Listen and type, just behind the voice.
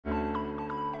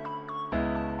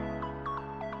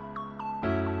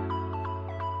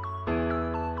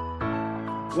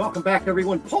Welcome back,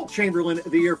 everyone. Paul Chamberlain,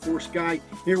 the Air Force guy,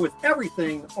 here with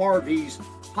Everything RVs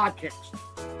podcast.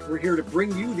 We're here to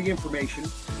bring you the information,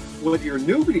 whether you're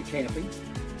newbie to camping,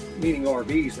 meaning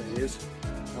RVs, that is,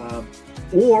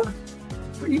 or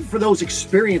even for those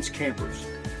experienced campers.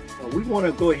 We want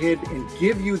to go ahead and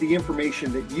give you the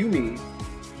information that you need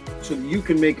so that you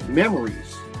can make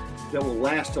memories that will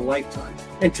last a lifetime.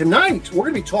 And tonight, we're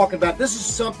going to be talking about, this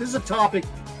is a topic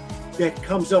that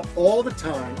comes up all the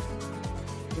time.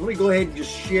 Let me go ahead and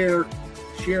just share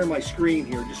my screen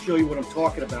here, just show you what I'm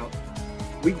talking about.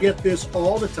 We get this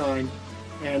all the time,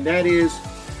 and that is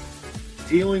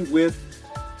dealing with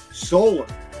solar.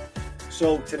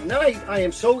 So tonight, I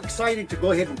am so excited to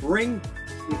go ahead and bring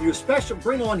on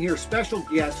here a special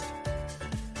guest,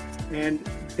 and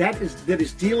that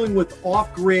is dealing with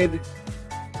off-grid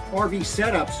RV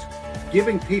setups,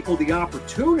 giving people the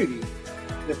opportunity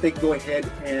that they can go ahead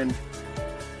and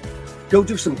go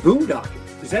do some boondocking.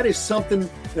 Because that is something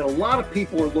that a lot of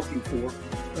people are looking for.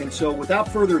 And so without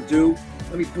further ado,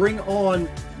 let me bring on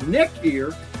Nick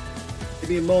here.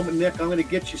 Give me a moment, Nick. I'm going to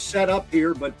get you set up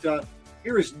here. But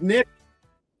here is Nick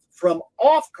from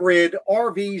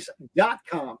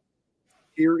offgridrvs.com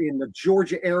here in the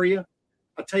Georgia area.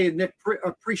 I'll tell you, Nick,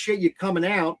 appreciate you coming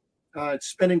out,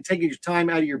 taking your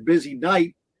time out of your busy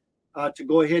night to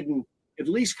go ahead and at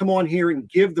least come on here and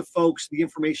give the folks the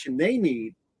information they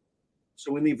need.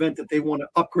 So in the event that they want to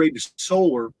upgrade to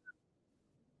solar,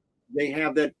 they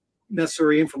have that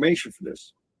necessary information for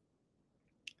this.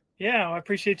 Yeah, I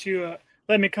appreciate you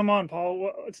letting me come on,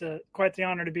 Paul. It's quite the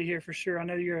honor to be here for sure. I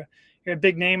know you're a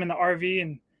big name in the RV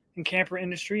and camper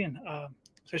industry, and so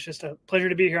it's just a pleasure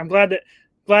to be here. I'm glad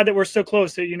that we're so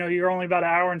close. So, you're only about an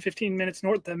hour and 15 minutes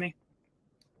north of me.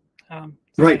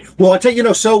 Right. Well, I tell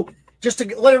you, so just to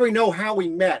let everybody know how we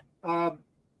met.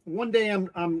 One day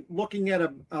I'm looking at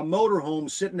a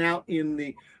motorhome sitting out in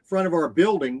the front of our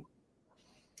building,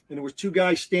 and there was two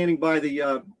guys standing by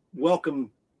the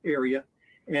welcome area.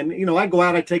 And I go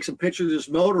out, I take some pictures of this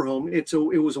motorhome. It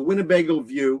was a Winnebago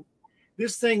View.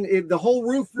 This thing, the whole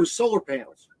roof was solar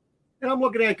panels, and I'm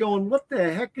looking at it going, "What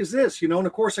the heck is this?" And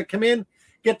of course I come in,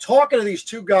 get talking to these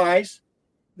two guys.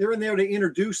 They're in there to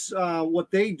introduce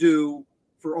what they do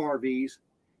for RVs,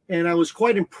 and I was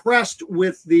quite impressed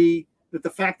with the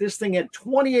fact this thing had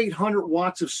 2,800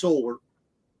 watts of solar.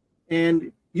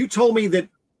 And you told me that,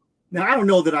 now I don't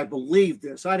know that I believe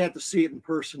this, I'd have to see it in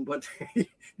person, but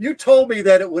you told me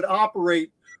that it would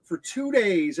operate for 2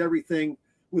 days, everything,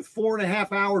 with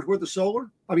 4.5 hours worth of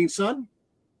sun.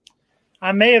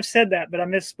 I may have said that, but I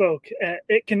misspoke.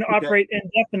 It can operate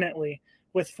indefinitely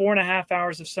with 4.5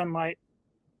 hours of sunlight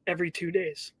every 2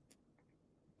 days.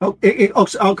 I'll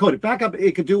code it back up.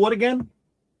 It could do what again?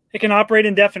 It can operate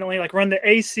indefinitely, like run the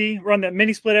AC, run the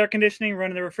mini split air conditioning,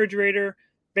 run the refrigerator.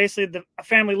 Basically, a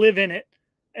family live in it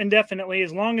indefinitely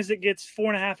as long as it gets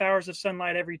 4.5 hours of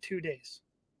sunlight every 2 days.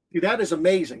 Dude, that is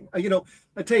amazing. I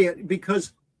tell you,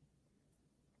 because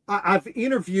I've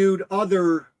interviewed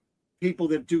other people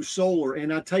that do solar,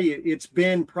 and I tell you, it's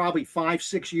been probably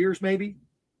 5-6 years maybe.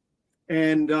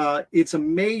 And it's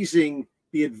amazing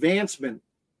the advancement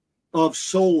of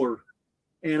solar,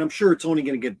 and I'm sure it's only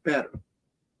going to get better.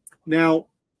 Now,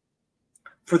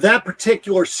 for that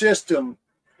particular system,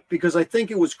 because I think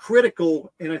it was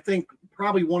critical, and I think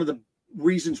probably one of the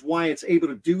reasons why it's able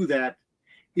to do that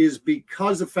is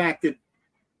because of the fact that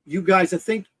you guys, I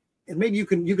think, and maybe you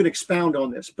can expound on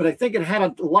this, but I think it had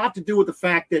a lot to do with the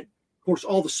fact that, of course,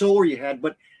 all the solar you had,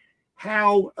 but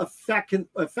how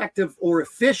effective or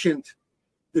efficient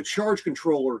the charge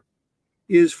controller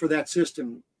is for that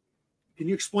system. Can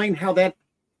you explain how that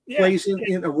plays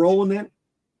in a role in that?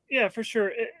 Yeah, for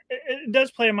sure. It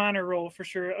does play a minor role for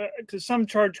sure, because some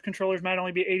charge controllers might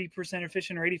only be 80%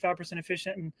 efficient or 85%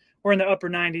 efficient, and we're in the upper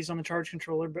 90s on the charge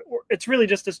controller. But it's really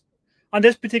just this, on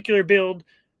this particular build,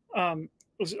 it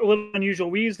was a little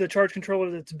unusual. We use the charge controller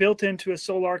that's built into a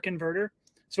Solar inverter.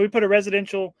 So we put a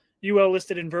residential UL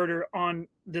listed inverter on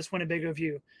this Winnebago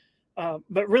View.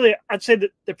 But really, I'd say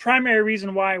that the primary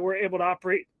reason why we're able to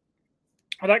operate,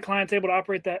 or that client's able to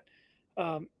operate that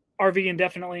RV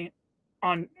indefinitely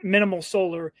on minimal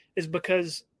solar, is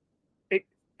because it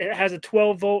has a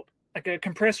 12 volt, like a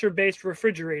compressor based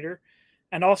refrigerator,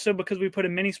 and also because we put a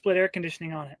mini split air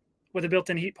conditioning on it with a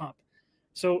built-in heat pump.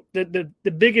 So the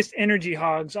biggest energy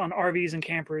hogs on RVs and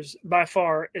campers by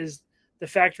far is the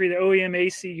factory, the OEM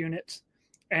AC units,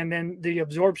 and then the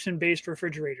absorption based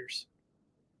refrigerators.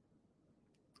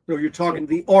 So you're talking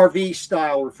the RV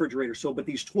style refrigerator. So, but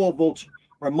these 12 volts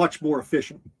are much more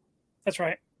efficient. That's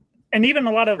right. And even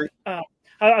a lot of,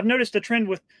 I've noticed a trend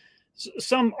with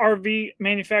some RV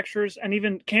manufacturers and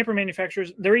even camper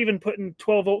manufacturers, they're even putting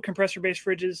 12-volt compressor-based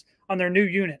fridges on their new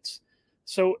units.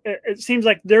 So it seems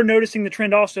like they're noticing the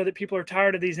trend also that people are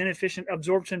tired of these inefficient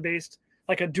absorption-based,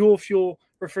 like a dual fuel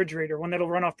refrigerator, one that'll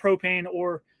run off propane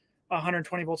or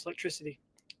 120 volts electricity.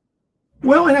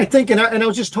 Well, and I think, and I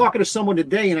was just talking to someone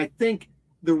today, and I think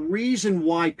the reason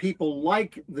why people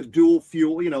like the dual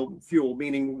fuel, fuel,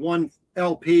 meaning one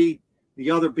LP,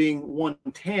 the other being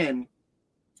 110,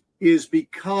 is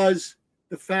because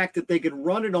the fact that they could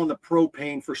run it on the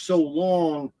propane for so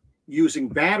long using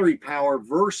battery power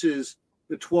versus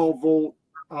the 12-volt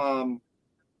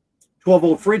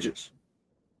fridges.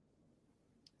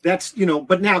 That's,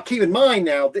 but now keep in mind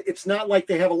now, it's not like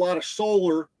they have a lot of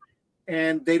solar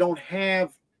and they don't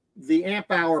have the amp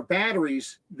hour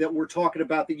batteries that we're talking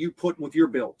about that you put with your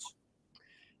builds.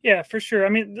 Yeah, for sure. I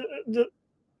mean,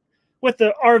 with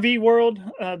the RV world,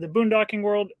 the boondocking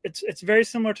world, it's very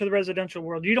similar to the residential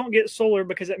world. You don't get solar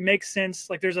because it makes sense.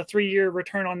 Like there's a 3-year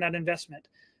return on that investment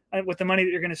with the money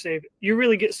that you're going to save. You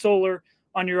really get solar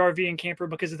on your RV and camper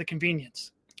because of the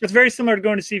convenience. It's very similar to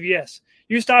going to CVS.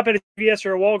 You stop at a CVS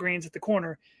or a Walgreens at the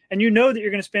corner, and you know that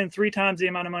you're going to spend 3 times the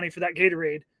amount of money for that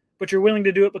Gatorade, but you're willing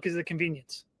to do it because of the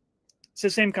convenience. It's the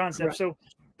same concept. Right. So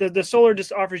the solar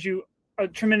just offers you a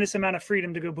tremendous amount of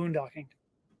freedom to go boondocking.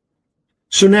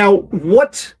 So now,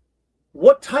 what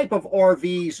type of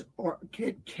RVs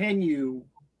can you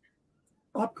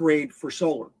upgrade for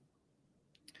solar?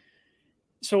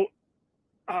 So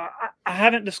I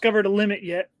haven't discovered a limit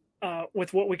yet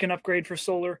with what we can upgrade for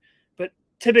solar, but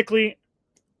typically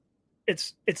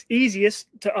it's easiest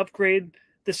to upgrade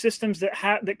the systems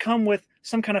that come with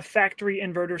some kind of factory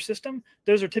inverter system.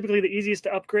 Those are typically the easiest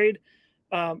to upgrade,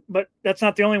 but that's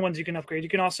not the only ones you can upgrade. You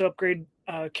can also upgrade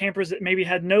campers that maybe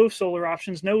had no solar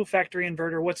options, no factory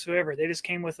inverter whatsoever. They just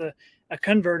came with a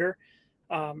converter,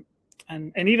 and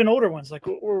even older ones. Like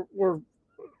we're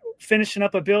finishing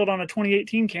up a build on a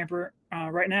 2018 camper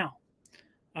right now.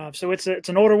 So it's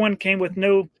an older one, came with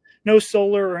no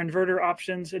solar or inverter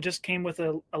options. It just came with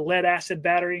a lead acid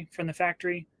battery from the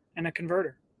factory and a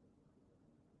converter.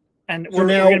 And we're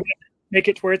going to make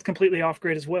it to where it's completely off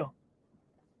grid as well.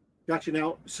 Gotcha.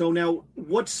 Now,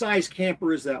 what size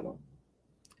camper is that one?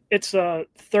 It's a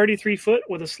 33 foot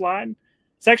with a slide.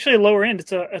 It's actually a lower end.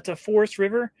 It's a Forest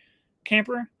River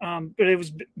camper, but it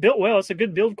was built well. It's a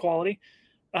good build quality.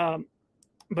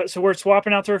 But so we're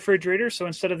swapping out the refrigerator. So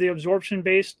instead of the absorption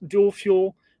based dual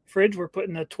fuel fridge, we're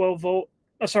putting a 12-volt.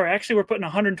 Actually, we're putting a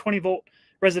 120-volt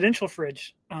residential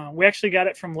fridge. We actually got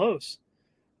it from Lowe's.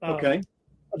 Okay.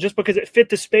 Just because it fit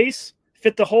the space,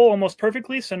 fit the hole almost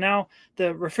perfectly. So now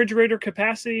the refrigerator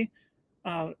capacity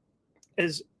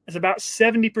is about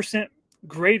 70%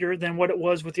 greater than what it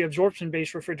was with the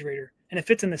absorption-based refrigerator. And it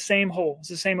fits in the same hole. It's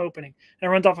the same opening. And it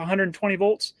runs off 120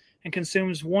 volts and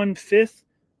consumes 1/5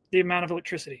 the amount of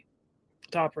electricity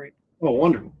to operate. Oh,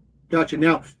 wonderful. Gotcha.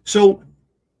 Now, so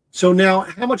now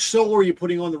how much solar are you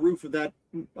putting on the roof of that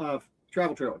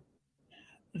travel trailer?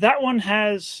 That one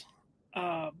has,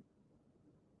 I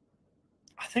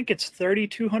think it's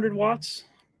 3,200 watts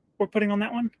we're putting on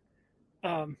that one.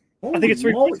 I think it's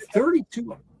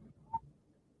 32.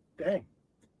 Dang.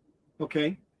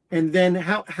 Okay. And then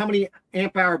how many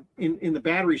amp hour in the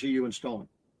batteries are you installing?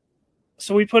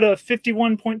 So we put a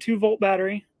 51.2 volt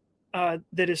battery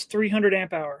that is 300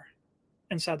 amp hour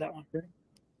inside that one.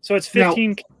 So it's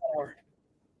 15 hour.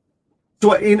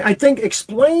 So, and I think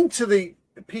explain to the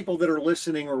people that are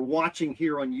listening or watching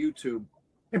here on YouTube.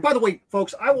 And by the way,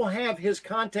 folks, I will have his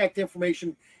contact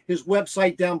information, his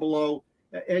website down below.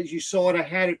 As you saw it, I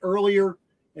had it earlier,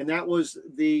 and that was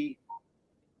the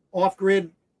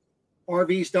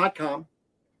offgridrvs.com.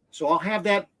 So I'll have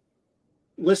that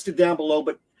listed down below.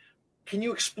 But can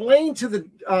you explain to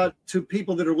the to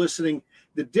people that are listening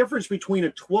the difference between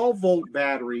a 12-volt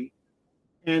battery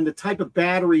and the type of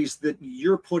batteries that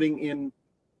you're putting in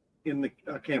the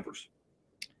campers?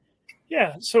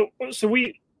 Yeah, so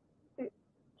we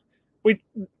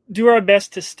do our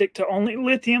best to stick to only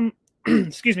lithium,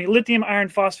 lithium iron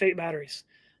phosphate batteries.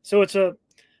 So it's a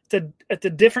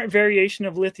different variation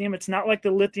of lithium. It's not like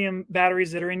the lithium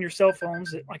batteries that are in your cell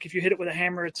phones. Like if you hit it with a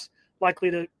hammer, it's likely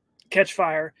to catch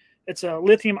fire. It's a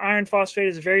lithium iron phosphate.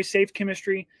 Is a very safe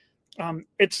chemistry.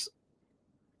 It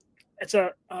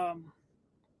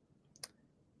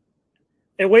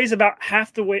weighs about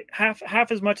half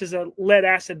as much as a lead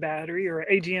acid battery or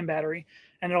AGM battery,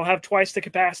 and it'll have twice the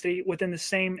capacity within the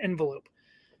same envelope.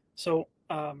 So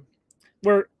a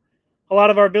lot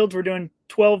of our builds, we're doing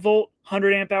 12-volt,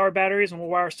 100 amp hour batteries, and we'll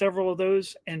wire several of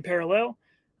those in parallel.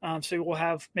 So we'll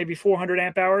have maybe 400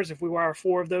 amp hours if we wire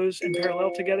 4 of those in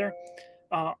parallel together.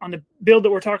 On the build that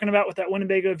we're talking about with that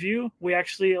Winnebago View, we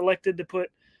actually elected to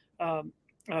put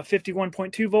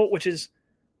 51.2 volt, which is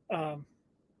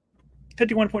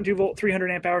 51.2 volt,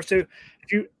 300 amp hours. So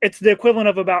it's the equivalent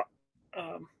of about,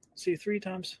 3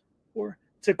 times 4.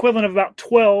 It's equivalent of about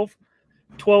 12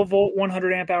 volt,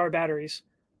 100 amp hour batteries.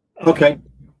 Okay.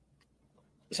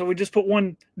 So we just put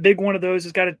one big one of those.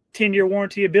 It's got a 10-year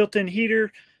warranty, a built-in heater,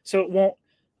 so it won't.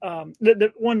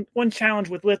 The one challenge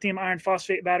with lithium iron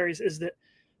phosphate batteries is that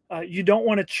you don't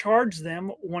want to charge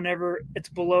them whenever it's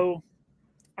below.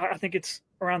 I think it's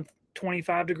around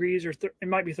 25 degrees, or it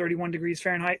might be 31 degrees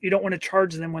Fahrenheit. You don't want to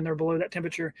charge them when they're below that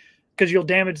temperature, because you'll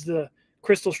damage the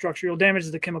crystal structure. You'll damage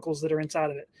the chemicals that are inside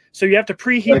of it. So you have to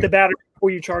preheat the battery before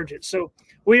you charge it. So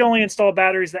we only install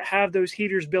batteries that have those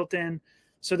heaters built in,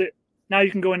 so that now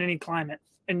you can go in any climate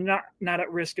and not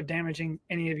at risk of damaging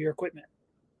any of your equipment.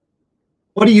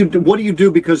 What do you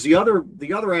do? Because the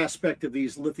other aspect of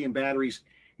these lithium batteries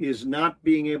is not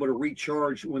being able to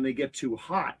recharge when they get too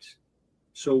hot.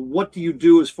 So what do you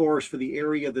do as far as for the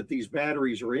area that these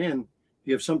batteries are in? Do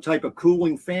you have some type of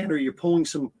cooling fan, or you're pulling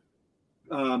some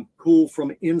cool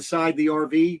from inside the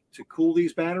RV to cool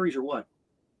these batteries, or what?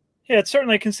 Yeah, it's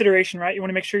certainly a consideration, right? You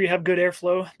want to make sure you have good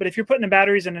airflow. But if you're putting the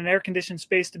batteries in an air-conditioned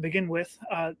space to begin with,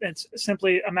 it's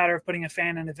simply a matter of putting a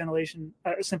fan and a ventilation,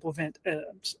 a simple vent.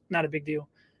 It's not a big deal.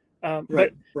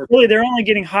 But really, they're only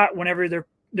getting hot whenever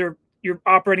you're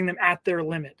operating them at their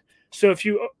limit. So if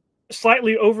you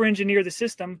slightly over-engineer the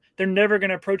system, they're never going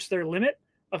to approach their limit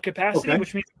of capacity,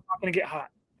 which means they're not going to get hot.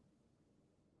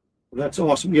 That's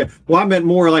awesome. Yeah. Well, I meant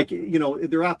more like,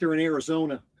 they're out there in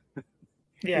Arizona.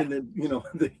 Yeah. In the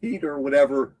the heat or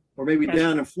whatever, or maybe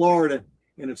down in Florida,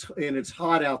 and it's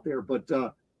hot out there. But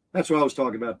that's what I was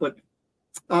talking about. But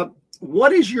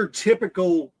what is your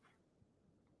typical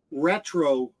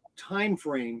retro time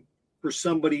frame for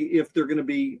somebody if they're going to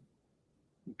be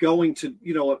going to,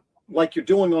 like you're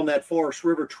doing on that Forest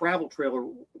River travel trailer?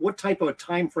 What type of a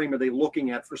time frame are they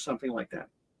looking at for something like that?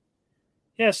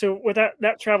 Yeah. So with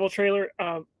that travel trailer,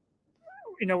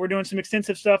 we're doing some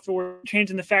extensive stuff. We're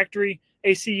changing the factory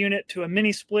AC unit to a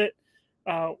mini split.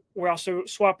 We're also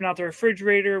swapping out the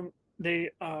refrigerator.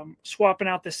 They swapping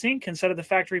out the sink. Instead of the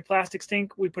factory plastic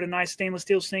sink, we put a nice stainless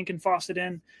steel sink and faucet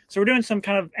in. So we're doing some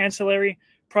kind of ancillary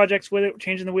projects with it,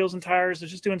 changing the wheels and tires. They're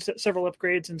just doing several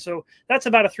upgrades. And so that's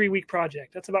about a 3-week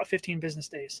project. That's about 15 business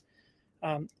days.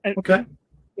 Okay.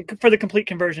 For the complete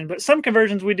conversion. But some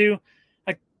conversions we do,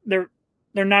 like they're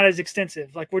not as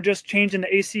extensive. Like we're just changing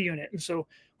the AC unit. And so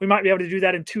we might be able to do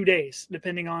that in 2 days,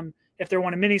 depending on if they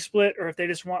want a mini split or if they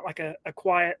just want like a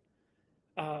quiet,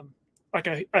 like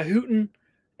a Hooten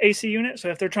AC unit. So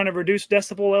if they're trying to reduce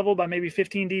decibel level by maybe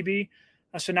 15 dB,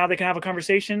 so now they can have a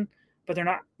conversation, but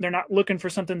they're not looking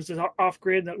for something that's off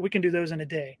grid. That we can do those in a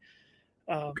day.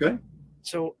 Okay.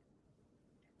 So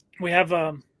we have,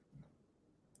 I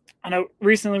know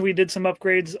recently we did some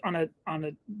upgrades on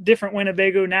a different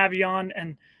Winnebago Navion,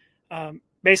 and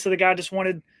basically the guy just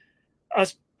wanted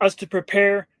us to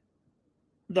prepare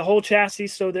the whole chassis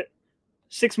so that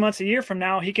 6 months, a year from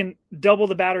now, he can double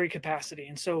the battery capacity.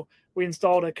 And so we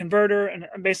installed a converter and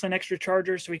basically an extra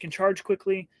charger so he can charge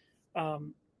quickly.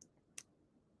 It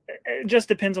just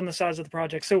depends on the size of the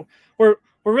project. So we're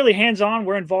really hands-on.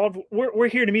 We're involved. We're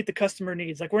here to meet the customer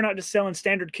needs. Like we're not just selling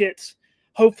standard kits.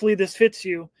 Hopefully this fits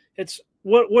you. It's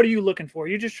what are you looking for?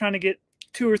 You're just trying to get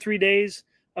 2 or 3 days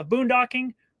of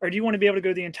boondocking, or do you want to be able to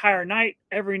go the entire night,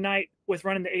 every night with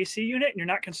running the AC unit, and you're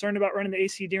not concerned about running the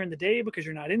AC during the day because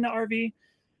you're not in the RV?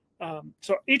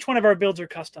 So each one of our builds are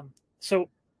custom. So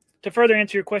to further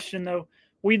answer your question, though,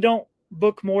 we don't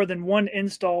book more than 1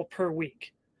 install per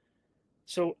week.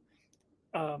 So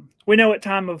we know at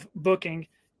time of booking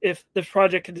if the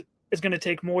project is going to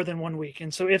take more than 1 week.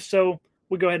 And so if so,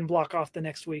 we go ahead and block off the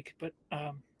next week. But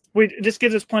it just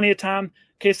gives us plenty of time in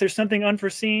case there's something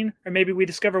unforeseen, or maybe we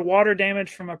discover water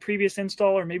damage from a previous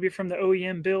install, or maybe from the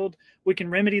OEM build. We can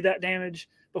remedy that damage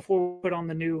before we put on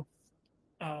the new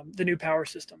power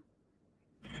system.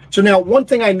 So now, one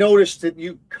thing I noticed that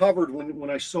you covered when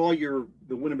I saw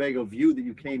the Winnebago View that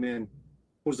you came in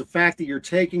was the fact that you're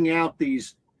taking out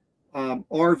these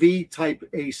RV type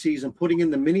ACs and putting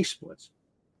in the mini splits.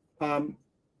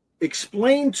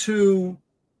 Explain to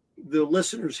the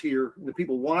listeners here, the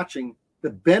people watching, the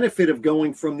benefit of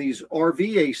going from these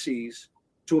RV ACs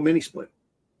to a mini split.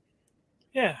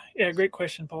 Yeah, great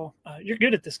question, Paul. You're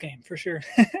good at this game for sure.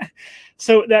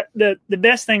 So that the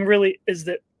best thing really is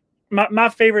that my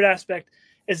favorite aspect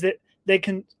is that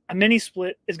a mini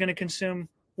split is going to consume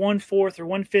 1/4 or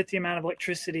 1/5 the amount of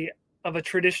electricity of a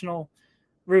traditional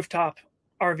rooftop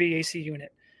RV AC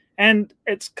unit, and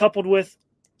it's coupled with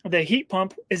the heat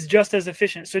pump is just as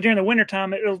efficient. So during the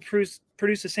wintertime, it'll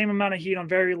produce the same amount of heat on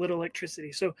very little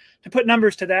electricity. So to put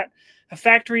numbers to that, a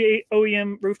factory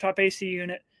OEM rooftop AC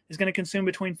unit is going to consume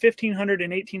between 1,500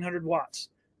 and 1,800 watts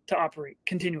to operate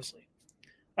continuously.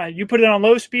 You put it on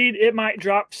low speed, it might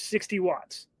drop 60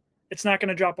 watts. It's not going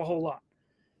to drop a whole lot.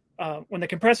 When the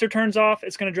compressor turns off,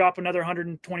 it's going to drop another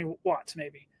 120 watts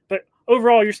maybe. But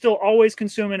overall, you're still always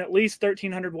consuming at least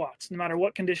 1,300 watts, no matter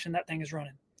what condition that thing is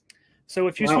running. So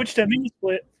if you switch to a mini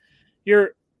split,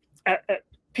 you're at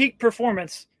peak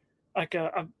performance, like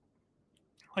on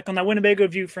that Winnebago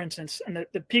View, for instance, and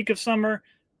the peak of summer,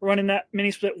 running that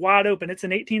mini split wide open. It's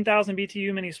an 18,000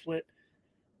 BTU mini split.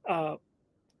 I've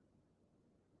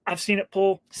seen it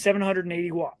pull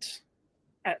 780 watts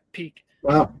at peak.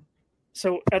 Wow.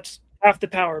 So that's half the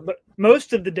power. But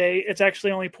most of the day, it's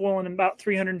actually only pulling about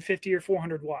 350 or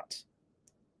 400 watts.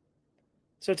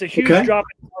 So it's a huge drop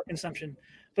in power consumption.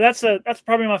 But that's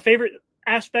probably my favorite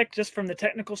aspect, just from the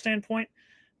technical standpoint.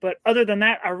 But other than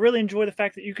that, I really enjoy the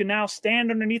fact that you can now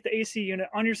stand underneath the AC unit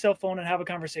on your cell phone and have a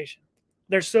conversation.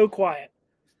 They're so quiet.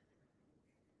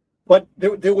 But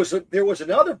there was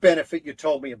another benefit you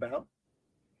told me about.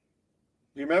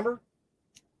 Do you remember?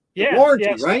 Yeah. The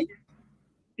warranty, right?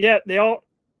 Yeah, they all.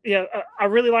 Yeah, I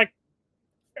really like.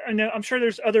 I know I'm sure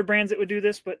there's other brands that would do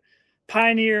this, but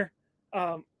Pioneer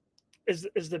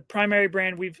is the primary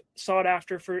brand we've sought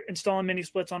after for installing mini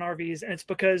splits on RVs, and it's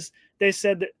because they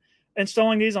said that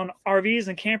installing these on RVs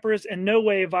and campers in no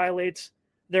way violates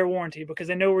their warranty, because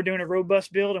they know we're doing a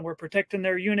robust build and we're protecting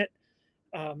their unit.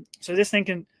 So this thing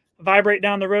can vibrate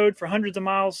down the road for hundreds of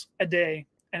miles a day,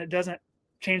 and it doesn't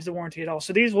change the warranty at all.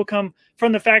 So these will come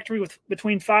from the factory with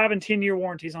between 5 and 10 year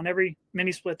warranties on every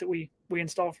mini split that we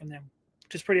install from them,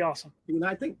 which is pretty awesome. And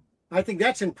I think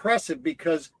that's impressive,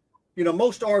 because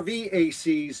most RV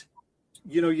ACs,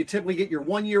 you typically get your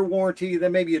 1 year warranty,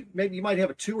 then maybe you might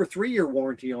have a 2 or 3 year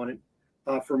warranty on it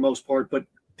for most part, but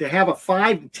to have a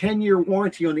 5 to 10 year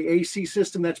warranty on the AC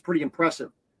system, that's pretty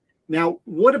impressive. Now,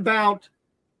 what about,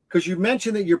 because you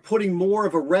mentioned that you're putting more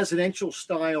of a residential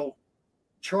style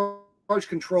charge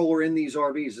controller in these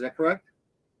RVs, is that correct?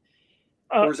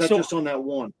 Or is that just on that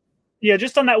one? Yeah,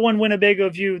 just on that one Winnebago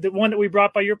View, the one that we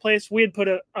brought by your place, we had put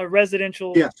a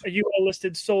residential, a UL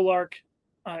listed 𝐸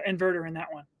inverter in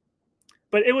that one.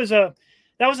 But that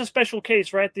was a special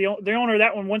case, right? The owner of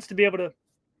that one wants to be able to,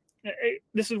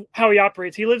 this is how he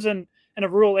operates. He lives in a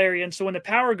rural area, and so when the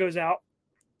power goes out,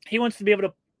 he wants to be able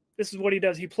to, this is what he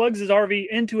does. He plugs his RV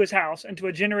into his house, into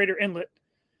a generator inlet.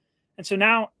 And so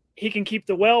now he can keep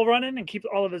the well running and keep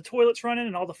all of the toilets running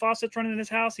and all the faucets running in his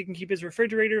house. He can keep his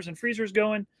refrigerators and freezers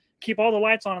going, keep all the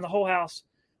lights on in the whole house,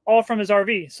 all from his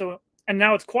RV. So, and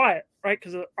now it's quiet, right?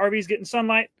 Because the RV is getting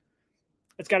sunlight.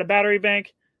 It's got a battery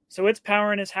bank. So it's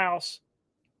powering his house.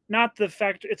 Not the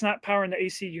fact it's not powering the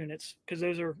AC units, because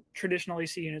those are traditional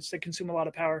AC units that consume a lot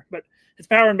of power, but it's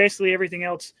powering basically everything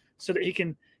else so that he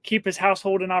can keep his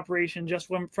household in operation just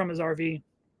from his RV.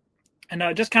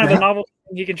 And just kind of a novel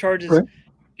thing, he can charge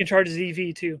his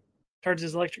EV too, charge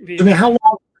his electric vehicle. I mean,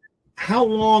 how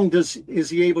long is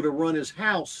he able to run his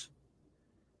house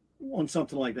on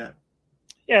something like that?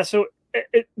 Yeah, so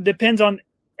it depends on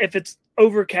if it's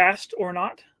overcast or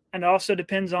not, and it also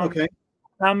depends on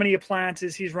how many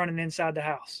appliances he's running inside the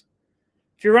house.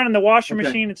 If you're running the washer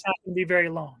machine, it's not going to be very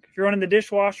long. If you're running the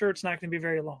dishwasher, it's not going to be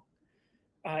very long.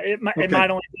 It might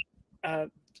only be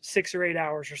 6 or 8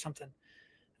 hours or something.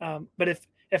 But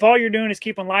if all you're doing is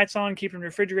keeping lights on, keeping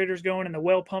refrigerators going, and the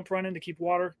well pump running to keep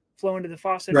water flowing to the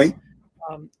faucets,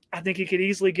 I think he could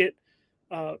easily get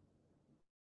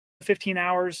 15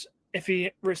 hours if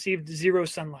he received 0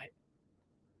 sunlight.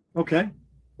 Okay.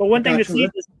 But one thing that's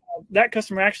neat is that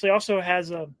customer actually also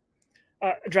has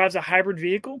drives a hybrid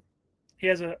vehicle. He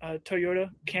has a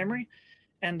Toyota Camry,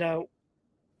 and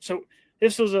so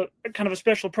this was a kind of a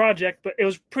special project, but it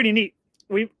was pretty neat.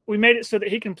 We made it so that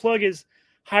he can plug his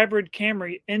hybrid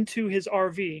Camry into his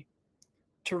RV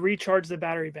to recharge the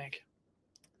battery bank.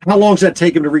 How long does that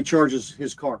take him to recharge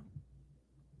his car?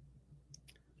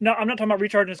 No, I'm not talking about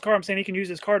recharging his car. I'm saying he can use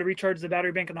his car to recharge the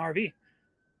battery bank in the RV.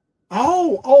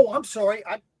 Oh, I'm sorry.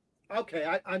 I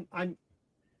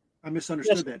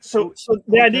misunderstood that. So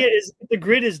the idea is the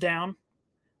grid is down,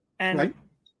 and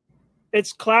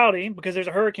it's cloudy because there's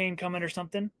a hurricane coming or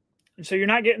something, and so you're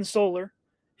not getting solar.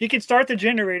 He could start the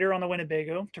generator on the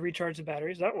Winnebago to recharge the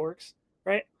batteries. That works,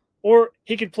 right? Or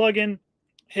he could plug in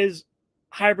his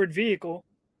hybrid vehicle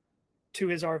to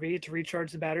his RV to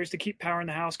recharge the batteries, to keep powering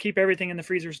the house, keep everything in the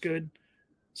freezers good,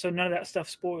 so none of that stuff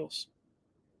spoils.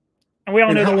 And we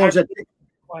all know how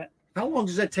long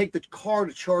does that take the car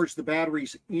to charge the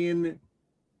batteries in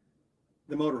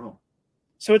the motorhome?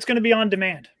 So it's going to be on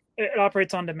demand. It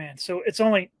operates on demand. So it's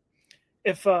only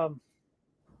if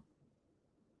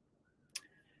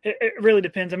it really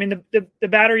depends. I mean, the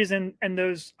batteries in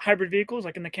those hybrid vehicles,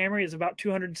 like in the Camry, is about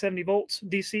 270 volts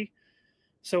DC.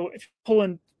 So if you're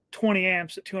pulling 20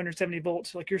 amps at 270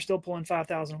 volts, like you're still pulling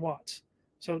 5,000 watts.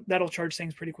 So that'll charge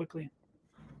things pretty quickly.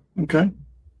 Okay.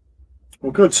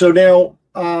 Well, good. So now,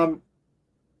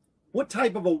 what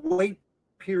type of a wait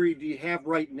period do you have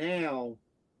right now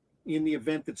in the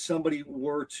event that somebody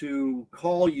were to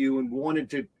call you and wanted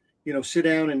to, sit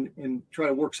down and try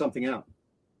to work something out?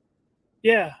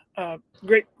 Yeah,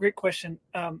 great question.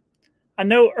 I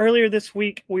know earlier this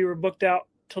week we were booked out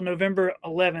till November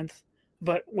 11th,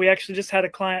 but we actually just had a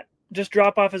client just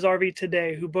drop off his RV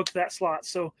today who booked that slot.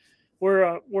 So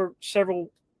we're over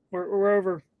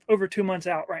 2 months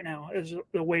out right now as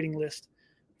the waiting list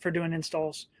for doing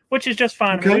installs, which is just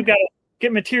fine. Okay. I mean, we've got to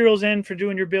get materials in for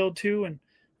doing your build too, and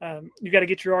you got to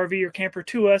get your RV or camper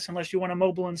to us unless you want a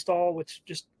mobile install, which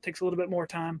just takes a little bit more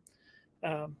time.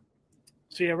 So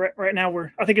yeah, right now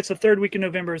I think it's the third week in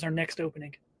November is our next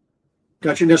opening.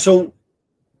 Gotcha. Now, so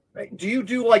do you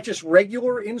do like just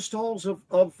regular installs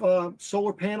of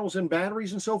solar panels and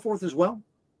batteries and so forth as well?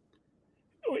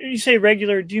 You say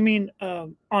regular, do you mean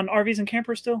on RVs and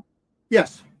campers still?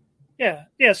 Yes. Yeah.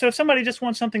 So if somebody just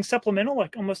wants something supplemental,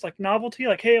 like almost like novelty,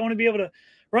 like, hey, I want to be able to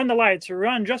run the lights or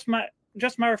run just my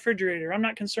refrigerator. I'm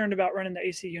not concerned about running the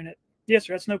AC unit. Yes,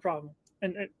 sir, that's no problem.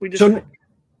 And we just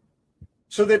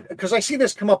so that, because I see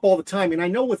this come up all the time, and I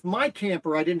know with my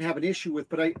camper I didn't have an issue with,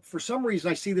 but for some reason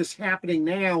I see this happening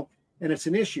now and it's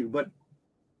an issue. But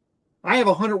I have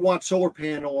a 100-watt solar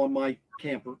panel on my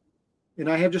camper,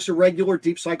 and I have just a regular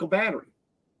deep cycle battery.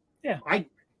 Yeah. I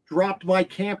dropped my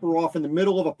camper off in the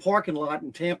middle of a parking lot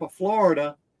in Tampa,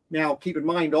 Florida. Now, keep in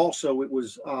mind also it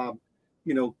was, about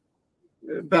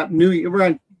New Year,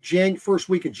 around first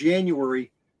week of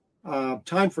January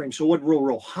timeframe, so it wasn't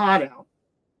real hot out.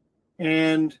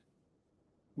 And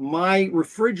my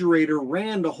refrigerator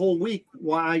ran the whole week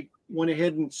while I went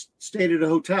ahead and stayed at a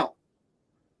hotel.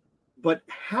 But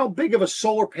how big of a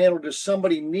solar panel does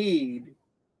somebody need,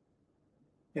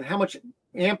 and how much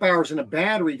amp hours in a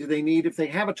battery do they need if they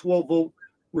have a 12-volt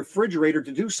refrigerator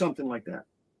to do something like that?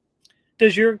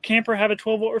 Does your camper have a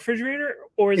 12-volt refrigerator,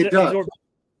 or is it absorbed?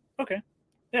 Okay.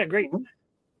 Yeah, great. Mm-hmm.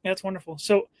 Yeah, that's wonderful.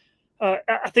 So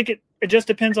I think it just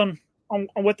depends on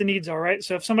what the needs are, right?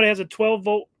 So if somebody has a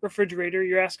 12-volt refrigerator,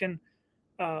 you're asking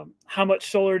how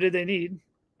much solar do they need?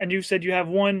 And you said you have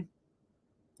one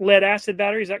lead acid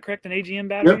battery. Is that correct? An AGM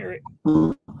battery?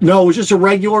 Yep. No, it was just a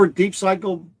regular deep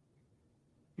cycle,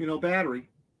 battery.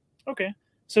 Okay.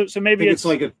 So maybe it's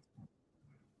like a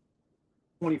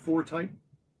 24 type.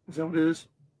 Is that what it is?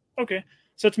 Okay.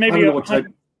 So it's maybe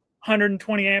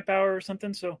 120 amp hour or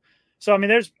something. So I mean,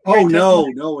 there's. Oh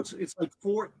no,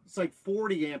 it's like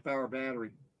 40 amp hour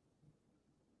battery.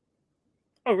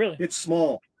 Oh really? It's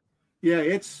small. Yeah,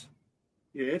 it's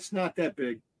not that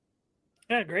big.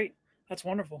 Yeah, great. That's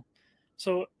wonderful.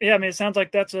 So yeah, I mean, it sounds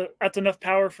like that's enough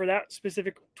power for that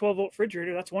specific 12-volt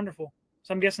refrigerator. That's wonderful.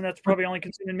 So I'm guessing that's probably only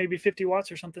consuming maybe 50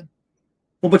 watts or something.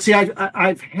 Well, but see,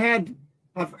 I've had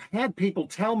people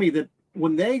tell me that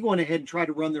when they went ahead and tried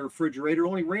to run their refrigerator, it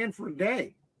only ran for a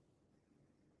day.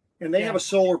 And they have a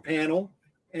solar panel,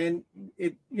 and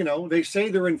they say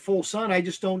they're in full sun. I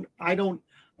don't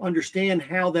understand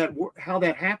how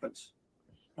that happens.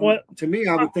 Well, to me,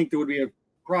 I would think there would be a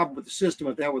problem with the system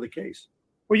if that were the case.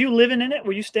 Were you living in it?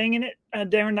 Were you staying in it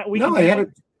during that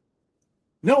weekend?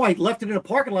 No, I left it in a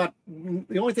parking lot.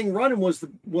 The only thing running was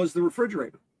the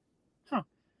refrigerator. Huh.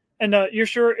 And you're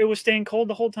sure it was staying cold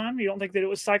the whole time? You don't think that it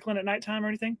was cycling at nighttime or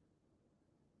anything?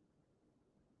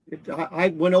 I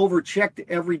went over, checked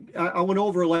I went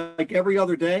over like every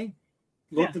other day,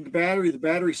 looked at the battery. The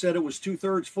battery said it was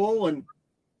 2/3 full, and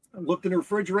I looked in the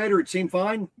refrigerator. It seemed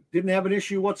fine. Didn't have an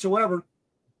issue whatsoever.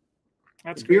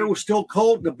 The beer was still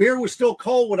cold. The beer was still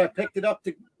cold when I picked it up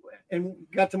and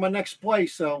got to my next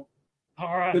place. So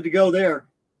all right, good to go there.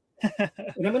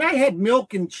 And I mean, I had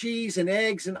milk and cheese and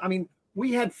eggs, and I mean,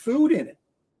 we had food in it.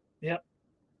 Yep.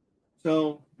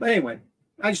 So, but anyway,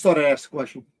 I just thought I'd ask the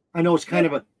question. I know it's kind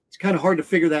of hard to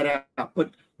figure that out,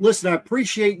 but listen, I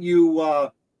appreciate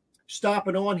you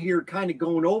stopping on here, kind of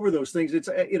going over those things.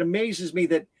 It amazes me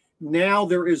that now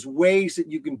there is ways that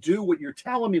you can do what you're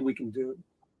telling me we can do.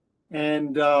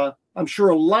 And I'm sure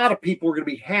a lot of people are going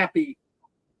to be happy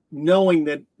knowing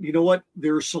that,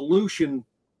 there's a solution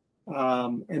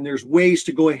and there's ways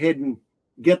to go ahead and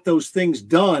get those things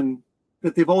done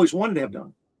that they've always wanted to have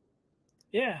done.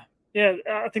 Yeah. Yeah.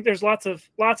 I think there's lots of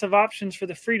options for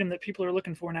the freedom that people are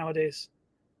looking for nowadays.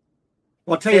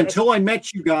 Well, I'll tell you, until I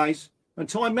met you guys,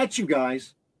 until I met you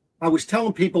guys, I was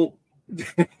telling people,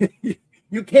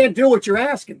 you can't do what you're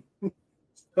asking.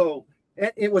 So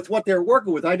with what they're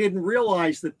working with, I didn't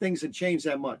realize that things had changed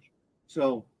that much.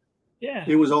 So yeah,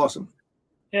 it was awesome.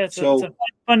 Yeah, it's a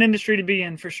fun industry to be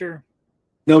in for sure.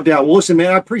 No doubt. Well, listen,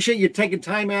 man, I appreciate you taking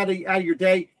time out of your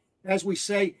day, as we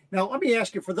say. Now, let me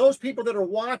ask you, for those people that are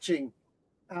watching,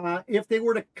 if they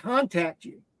were to contact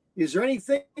you, is there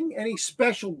anything, any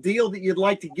special deal that you'd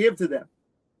like to give to them?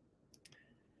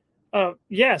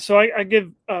 Yeah, so I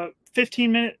give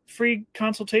 15-minute free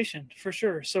consultation for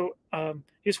sure. So you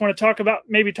just want to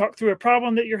maybe talk through a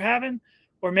problem that you're having,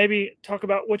 or maybe talk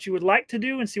about what you would like to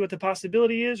do and see what the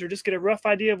possibility is, or just get a rough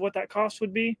idea of what that cost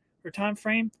would be or time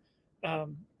frame.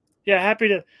 Yeah, happy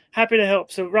to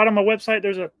help. So right on my website,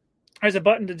 there's a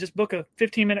button to just book a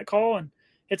 15-minute call, and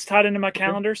it's tied into my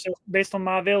calendar. So based on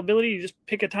my availability, you just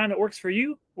pick a time that works for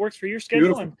you, works for your schedule.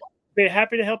 Beautiful. And be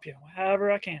happy to help you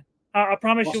however I can. I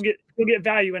promise awesome. You'll get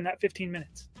value in that 15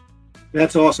 minutes.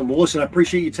 That's awesome. Well, listen, I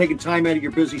appreciate you taking time out of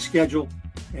your busy schedule,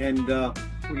 and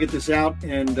we'll get this out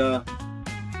and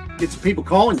get some people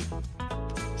calling you.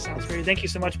 Sounds great. Thank you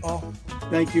so much, Paul.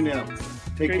 Thank you now.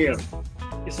 Take care.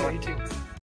 Yes, sir. You too.